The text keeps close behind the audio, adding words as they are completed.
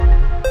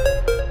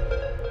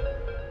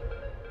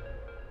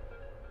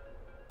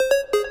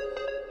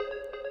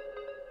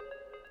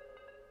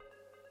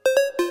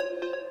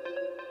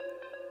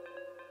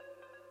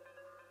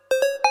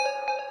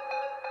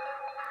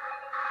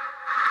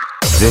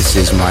This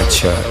is my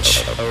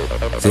church.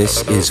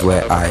 This is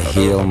where I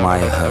heal my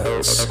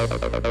hurts.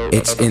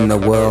 It's in the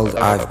world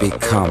I've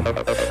become,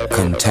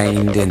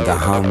 contained in the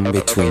hum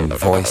between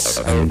voice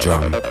and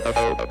drum.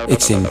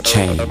 It's in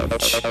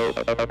change.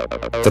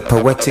 The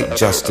poetic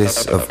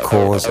justice of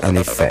cause and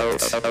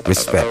effect,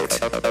 respect,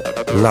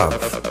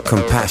 love,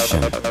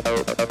 compassion.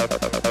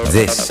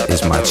 This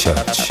is my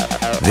church.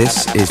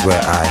 This is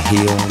where I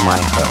heal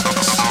my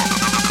hurts.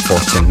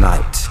 For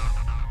tonight,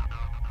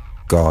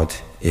 God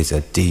is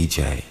a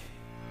DJ.